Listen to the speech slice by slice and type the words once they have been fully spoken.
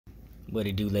What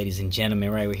it do, ladies and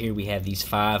gentlemen? Right here we have these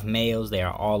 5 males. They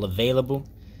are all available.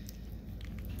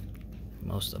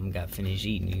 Most of them got finished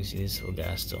eating. You can see this little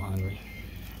guy's still hungry.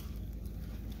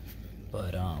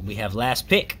 But we have last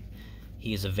pick.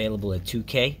 He is available at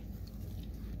 $2K.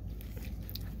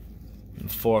 And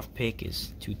the 4th pick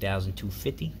is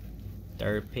 $2,250.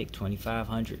 3rd pick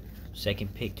 $2,500.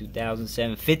 2nd pick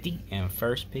 $2,750. And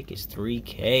 1st pick is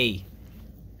 $3K.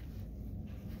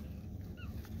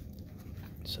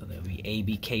 So there'll be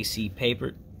Abkc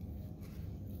papered.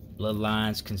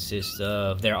 Bloodlines consist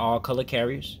of, they're all color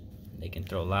carriers. They can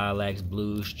throw lilacs,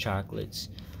 blues, chocolates,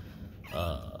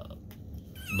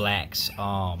 blacks.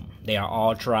 They are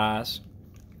all tries.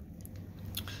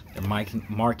 The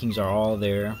markings are all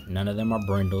there. None of them are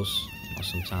brindles.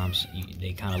 Sometimes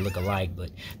they kind of look alike, but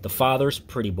the father's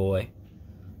Pretty Boy.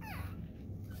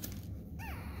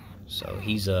 So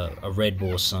he's a Red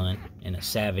Bull son and a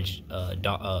Savage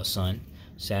son.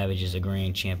 Savage is a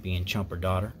Grand Champion Chumper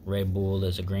daughter. Red Bull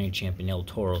is a Grand Champion El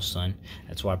Toro son.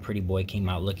 That's why Pretty Boy came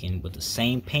out looking with the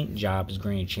same paint job as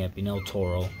Grand Champion El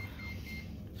Toro.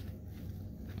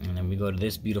 And then we go to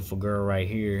this beautiful girl right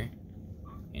here.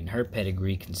 And her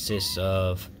pedigree consists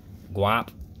of Guap.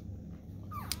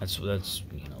 That's you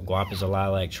know, Guap is a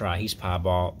lilac tri. He's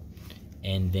piebald.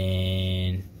 And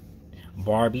then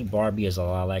Barbie. Barbie is a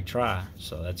lilac tri.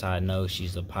 So that's how I know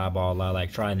she's a piebald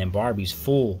lilac tri. And then Barbie's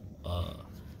full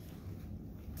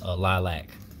lilac.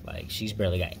 Like, she's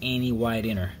barely got any white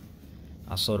in her.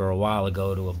 I sold her a while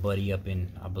ago to a buddy up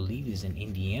in, I believe he's in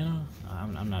Indiana.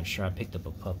 I'm not sure. I picked up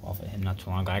a pup off of him not too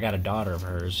long ago. I got a daughter of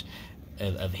hers,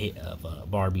 of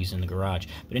Barbie's in the garage.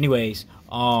 But anyways,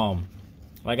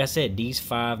 like I said, these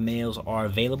 5 males are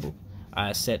available.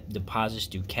 I accept deposits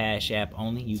through Cash App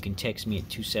only. You can text me at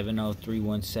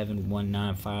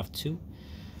 270-317-1952.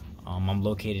 I'm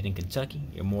located in Kentucky.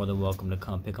 You're more than welcome to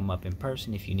come pick them up in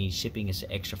person. If you need shipping, it's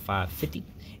an extra $5.50.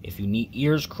 If you need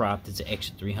ears cropped, it's an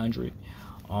extra $300.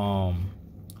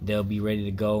 They'll be ready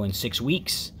to go in 6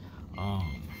 weeks,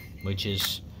 which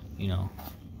is, you know,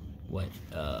 what,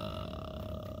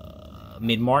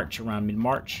 mid-March, around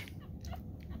mid-March.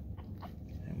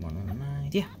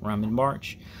 Yeah, around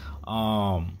mid-March.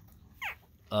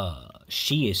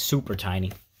 She is super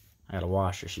tiny. I gotta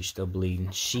wash her. She's still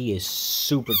bleeding. She is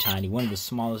super tiny. One of the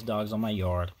smallest dogs on my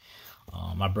yard.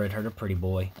 I bred her to Pretty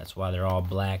Boy. That's why they're all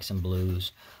blacks and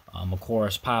blues. Of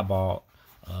course, piebald,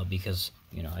 because,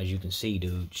 you know, as you can see,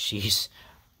 dude, she's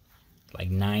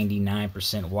like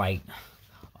 99% white.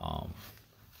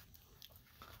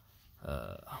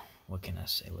 What can I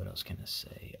say? What else can I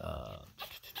say?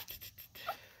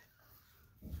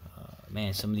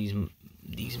 Man, some of these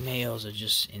males are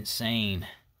just insane.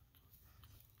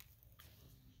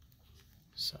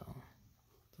 So,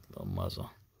 the little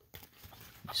muzzle.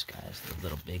 This guy's the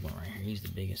little big one right here. He's the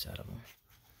biggest out of them.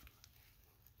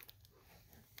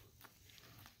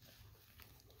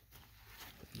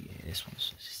 But yeah, this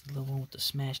one's just the little one with the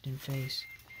smashed in face.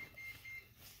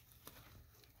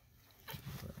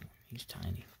 He's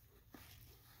tiny.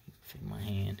 He can fit in my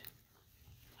hand.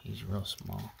 He's real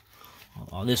small.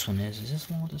 Oh, this one is this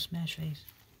one with the smash face?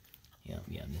 Yeah,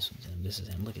 this one's him. This is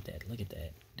him. Look at that. Look at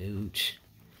that. Dude.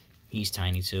 He's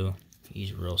tiny too.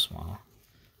 He's real small.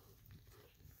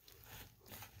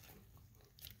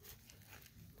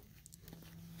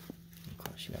 Of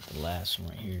course, you got the last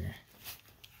one right here.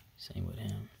 Same with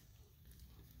him.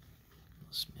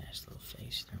 Little smashed little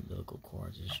face. Their umbilical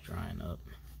cords is drying up.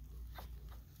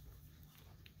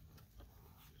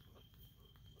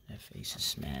 That face is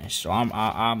smashed. So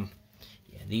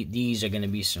yeah, these are gonna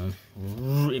be some.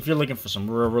 If you're looking for some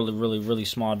really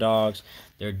small dogs,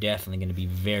 they're definitely gonna be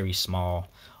very small.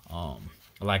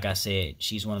 Like I said,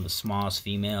 she's one of the smallest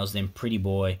females. Then Pretty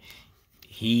Boy,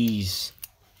 he's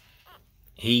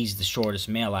the shortest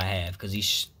male I have, because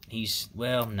he's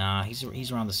well, nah,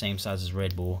 he's around the same size as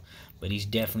Red Bull, but he's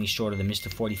definitely shorter than Mr.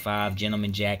 45,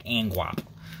 Gentleman Jack, and Guap.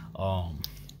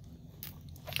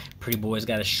 Pretty Boy's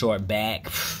got a short back.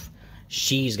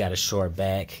 She's got a short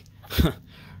back. Her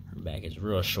back is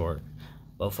real short.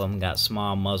 Both of them got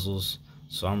small muzzles,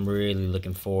 so I'm really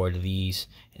looking forward to these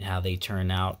and how they turn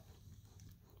out.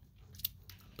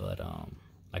 But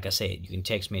like I said, you can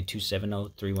text me at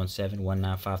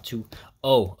 270-317-1952.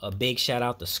 Oh, a big shout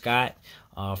out to Scott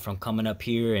from coming up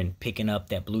here and picking up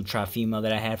that blue tri female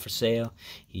that I had for sale.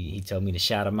 He told me to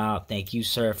shout him out. Thank you,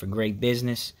 sir, for great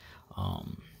business.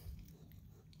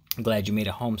 I'm glad you made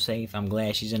it home safe. I'm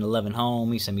glad she's in a loving home.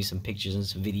 He sent me some pictures and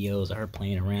some videos of her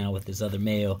playing around with this other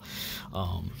male.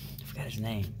 I forgot his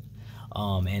name.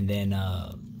 And then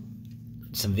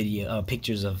some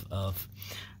pictures of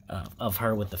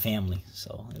her with the family.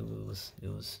 So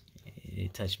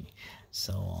It touched me.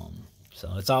 So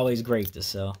so it's always great to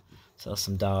sell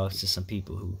some dogs to some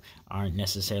people who aren't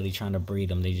necessarily trying to breed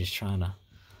them. They just trying to,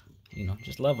 you know,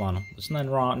 just love on them. There's nothing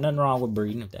wrong with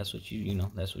breeding if that's what you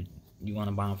know, that's what you want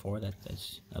to buy them for.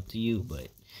 That's up to you. But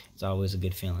it's always a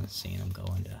good feeling seeing them go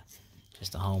into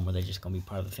just a home where they're just gonna be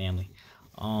part of the family.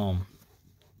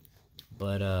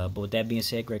 But with that being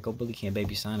said, Greco Billy Can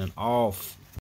Baby signing off.